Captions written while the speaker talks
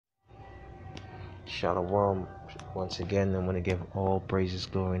Shalom. Once again, I'm going to give all praises,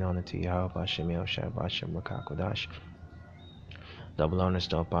 glory, and honor to Yahweh, Hashem, El Shaddai, Hashem, Makakodash. Double honors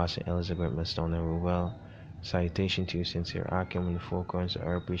to Apostle Elizabeth Mastone and Ruel. Salutation to you, sincere Akim, in the full currents of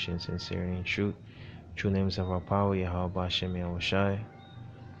earth, preaching sincerity and truth. True names of our power, Yahweh, Hashem, El Shaddai.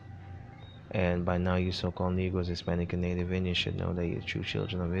 And by now, you so-called Negroes, Hispanic, and Native Indians should know that you're true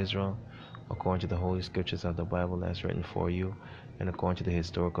children of Israel, according to the holy scriptures of the Bible that's written for you, and according to the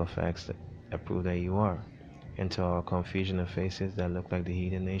historical facts that prove that you are, and to our confusion of faces that look like the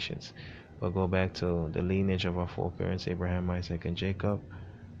heathen nations. But go back to the lineage of our foreparents, Abraham, Isaac, and Jacob.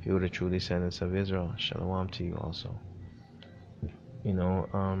 You are the true descendants of Israel. Shalom to you also.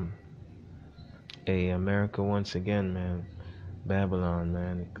 America once again, man. Babylon,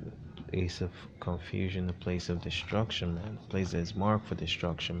 man. The place of confusion, the place of destruction, man. The place that is marked for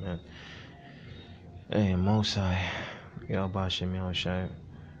destruction, man. Hey, Mosai, Yalbashim, Yalshai,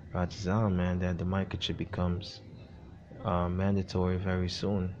 Ratizan, man, that the microchip becomes mandatory very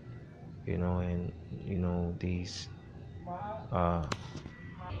soon. These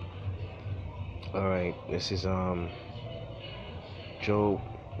alright, this is Job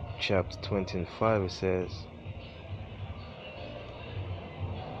chapter 25. It says,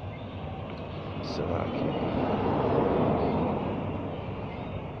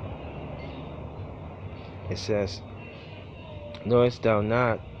 it says, knowest thou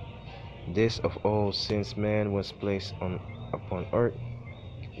not this of old, since man was placed upon earth,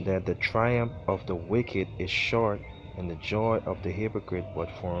 that the triumph of the wicked is short, and the joy of the hypocrite but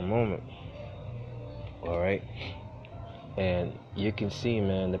for a moment. Alright, and you can see,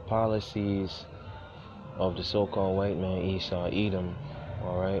 man, the policies of the so-called white man, Esau, Edom.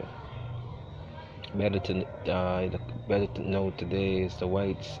 Alright, better to know today is the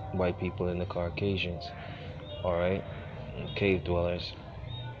white people and the Caucasians. Alright, cave dwellers.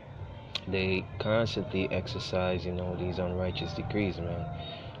 They constantly exercise, these unrighteous decrees, man.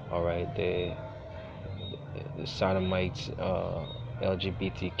 Alright, the sodomites,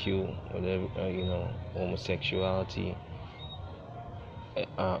 LGBTQ, whatever, homosexuality,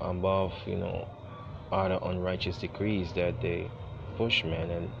 above, other unrighteous decrees that they push,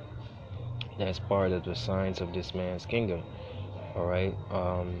 man, and that's part of the signs of this man's kingdom. Alright,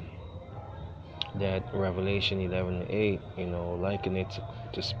 that Revelation 11:8, liken it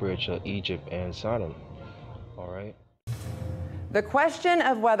to spiritual Egypt and Sodom. Alright. The question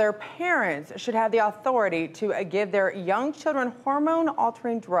of whether parents should have the authority to give their young children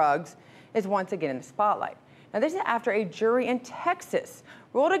hormone-altering drugs is once again in the spotlight. Now, this is after a jury in Texas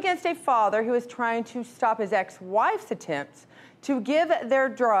ruled against a father who was trying to stop his ex-wife's attempts to give their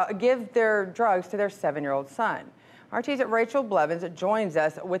drugs to their 7-year-old son. RT's Rachel Blevins joins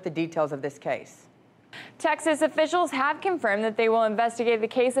us with the details of this case. Texas officials have confirmed that they will investigate the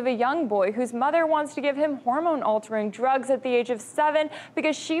case of a young boy whose mother wants to give him hormone-altering drugs at the age of 7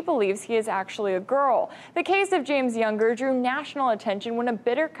 because she believes he is actually a girl. The case of James Younger drew national attention when a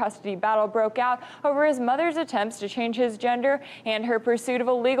bitter custody battle broke out over his mother's attempts to change his gender and her pursuit of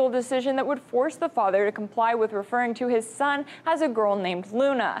a legal decision that would force the father to comply with referring to his son as a girl named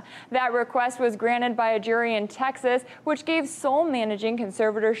Luna. That request was granted by a jury in Texas, which gave sole managing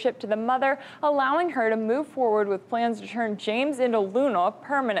conservatorship to the mother, allowing her to move forward with plans to turn James into Luna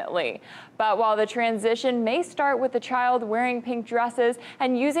permanently. But while the transition may start with the child wearing pink dresses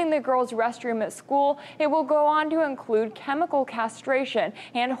and using the girls' restroom at school, it will go on to include chemical castration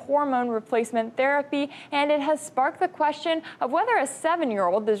and hormone replacement therapy, and it has sparked the question of whether a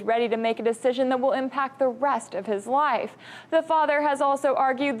 7-year-old is ready to make a decision that will impact the rest of his life. The father has also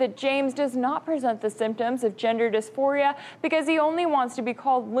argued that James does not present the symptoms of gender dysphoria because he only wants to be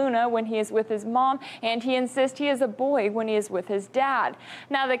called Luna when he is with his mom, and he insists he is a boy when he is with his dad.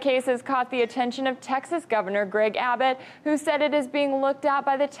 Now, the case has caught the attention of Texas Governor Greg Abbott, who said it is being looked at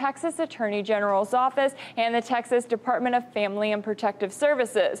by the Texas Attorney General's office and the Texas Department of Family and Protective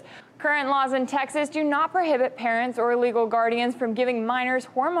Services. Current laws in Texas do not prohibit parents or legal guardians from giving minors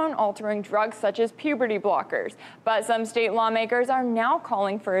hormone-altering drugs such as puberty blockers, but some state lawmakers are now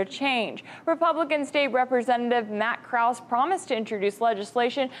calling for a change. Republican State Representative Matt Krause promised to introduce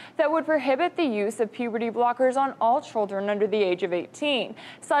legislation that would prohibit the use of puberty blockers on all children under the age of 18.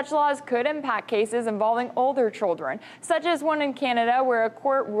 Such laws could impact cases involving older children, such as one in Canada where a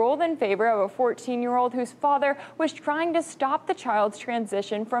court ruled in favor of a 14-year-old whose father was trying to stop the child's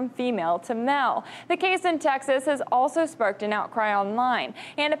transition from female female to male. The case in Texas has also sparked an outcry online,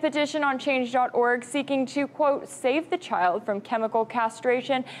 and a petition on change.org seeking to, quote, save the child from chemical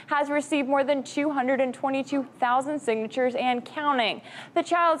castration has received more than 222,000 signatures and counting. The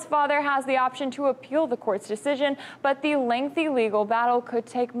child's father has the option to appeal the court's decision, but the lengthy legal battle could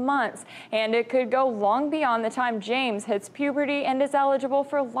take months, and it could go long beyond the time James hits puberty and is eligible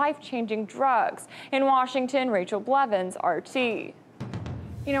for life-changing drugs. In Washington, Rachel Blevins, RT.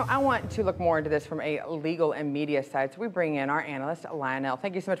 You know, I want to look more into this from a legal and media side, so we bring in our analyst, Lionel.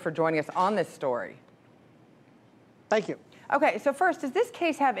 Thank you so much for joining us on this story. Thank you. Okay, so first, does this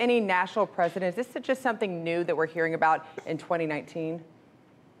case have any national precedent? Is this just something new that we're hearing about in 2019?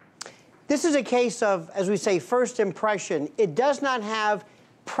 This is a case of, as we say, first impression. It does not have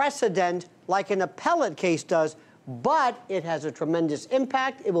precedent like an appellate case does, but it has a tremendous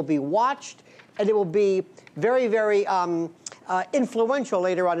impact. It will be watched, and it will be very, very influential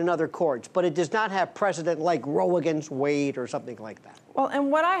later on in other courts. But it does not have precedent like Roe against Wade or something like that. Well,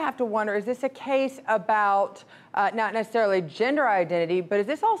 and what I have to wonder, is this a case about not necessarily gender identity, but is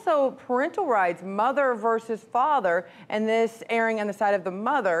this also parental rights, mother versus father, and this erring on the side of the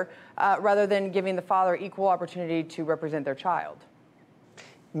mother rather than giving the father equal opportunity to represent their child?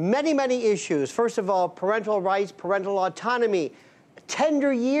 Many, many issues. First of all, parental rights, parental autonomy,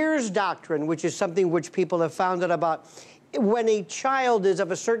 tender years doctrine, which is something which people have found out about. When a child is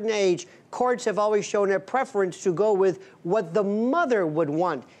of a certain age, courts have always shown a preference to go with what the mother would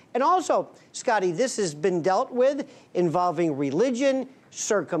want. And also, Scotty, this has been dealt with involving religion,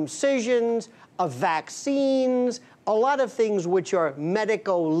 circumcisions, vaccines, a lot of things which are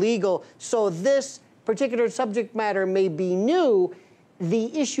medico-legal. So this particular subject matter may be new.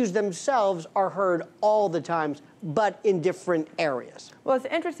 The issues themselves are heard all the time, but in different areas. Well, it's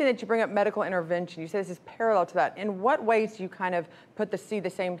interesting that you bring up medical intervention. You say this is parallel to that. In what ways do you kind of see the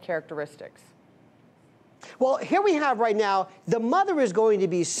same characteristics? Well, here we have right now, the mother is going to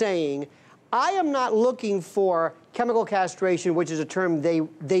be saying, I am not looking for chemical castration, which is a term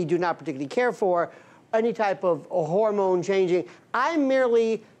they do not particularly care for, any type of hormone changing. I'm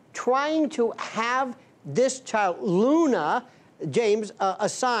merely trying to have this child, Luna, James,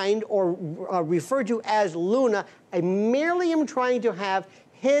 assigned or referred to as Luna. I merely am trying to have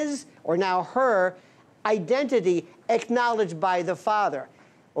his, or now her, identity acknowledged by the father.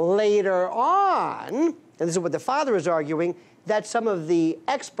 Later on, and this is what the father is arguing, that some of the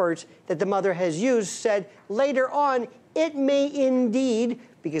experts that the mother has used said later on, it may indeed,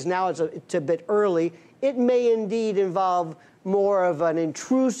 because now it's a bit early, it may indeed involve more of an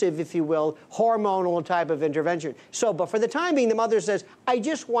intrusive, if you will, hormonal type of intervention. So, but for the time being, the mother says, I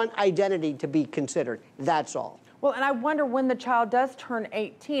just want identity to be considered. That's all. Well, and I wonder when the child does turn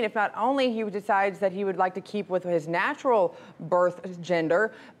 18, if not only he decides that he would like to keep with his natural birth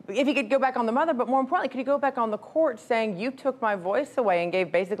gender, if he could go back on the mother, but more importantly, could he go back on the court saying, you took my voice away and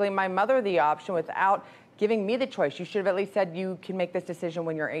gave basically my mother the option without giving me the choice. You should have at least said you can make this decision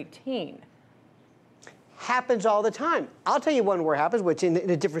when you're 18. Happens all the time. I'll tell you one where it happens, which in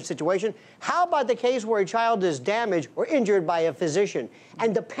a different situation. How about the case where a child is damaged or injured by a physician,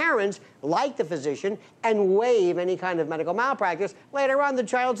 and the parents like the physician and waive any kind of medical malpractice? Later on, the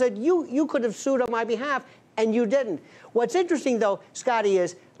child said, you could have sued on my behalf, and you didn't. What's interesting, though, Scotty,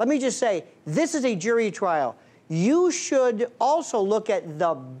 is, let me just say, this is a jury trial. You should also look at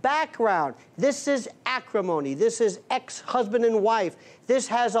the background. This is acrimony. This is ex-husband and wife. This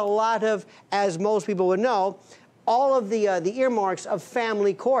has a lot of, as most people would know, all of the earmarks of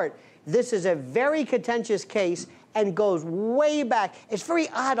family court. This is a very contentious case and goes way back. It's very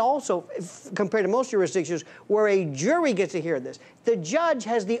odd also, compared to most jurisdictions, where a jury gets to hear this. The judge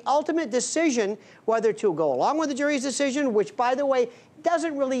has the ultimate decision whether to go along with the jury's decision, which, by the way,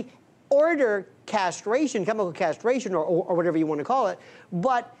 doesn't really order castration, chemical castration, or whatever you want to call it.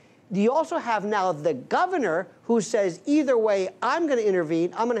 But you also have now the governor who says, either way, I'm going to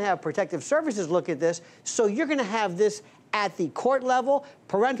intervene. I'm going to have protective services look at this. So you're going to have this at the court level,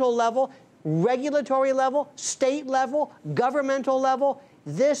 parental level, regulatory level, state level, governmental level.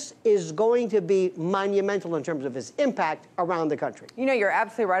 This is going to be monumental in terms of its impact around the country. You know, you're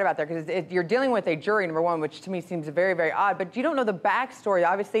absolutely right about that, because you're dealing with a jury, number one, which to me seems very, very odd, but you don't know the backstory.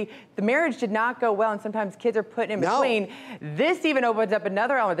 Obviously, the marriage did not go well, and sometimes kids are put in between. This even opens up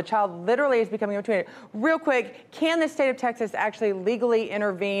another element. The child literally is becoming in between. Real quick, can the state of Texas actually legally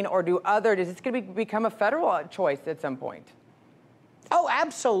intervene, or is this going to become a federal choice at some point? Oh,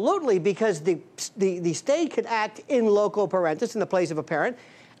 absolutely, because the state could act in loco parentis, in the place of a parent,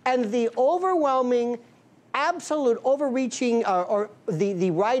 and the overwhelming absolute overreaching or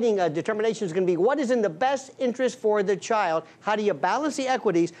the writing determination is going to be what is in the best interest for the child. How do you balance the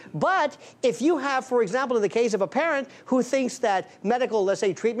equities? But if you have, for example, in the case of a parent who thinks that medical, let's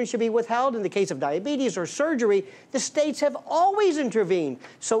say, treatment should be withheld in the case of diabetes or surgery, the states have always intervened.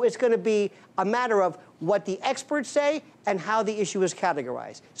 So it's going to be a matter of what the experts say and how the issue is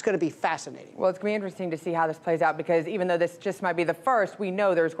categorized. It's going to be fascinating. Well, it's going to be interesting to see how this plays out, because even though this just might be the first, we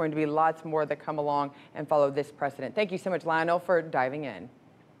know there's going to be lots more that come along and follow this precedent. Thank you so much, Lionel, for diving in.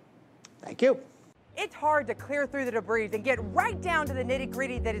 Thank you. It's hard to clear through the debris and get right down to the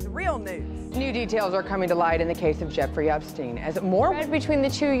nitty-gritty that is real news. New details are coming to light in the case of Jeffrey Epstein as more Spread between the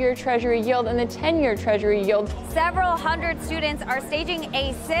 2-year Treasury yield and the 10-year Treasury yield. Several hundred students are staging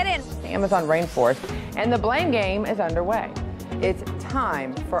a sit-in. the Amazon rainforest, and the blame game is underway. It's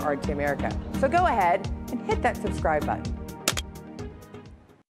time for Artsy America. So go ahead and hit that subscribe button.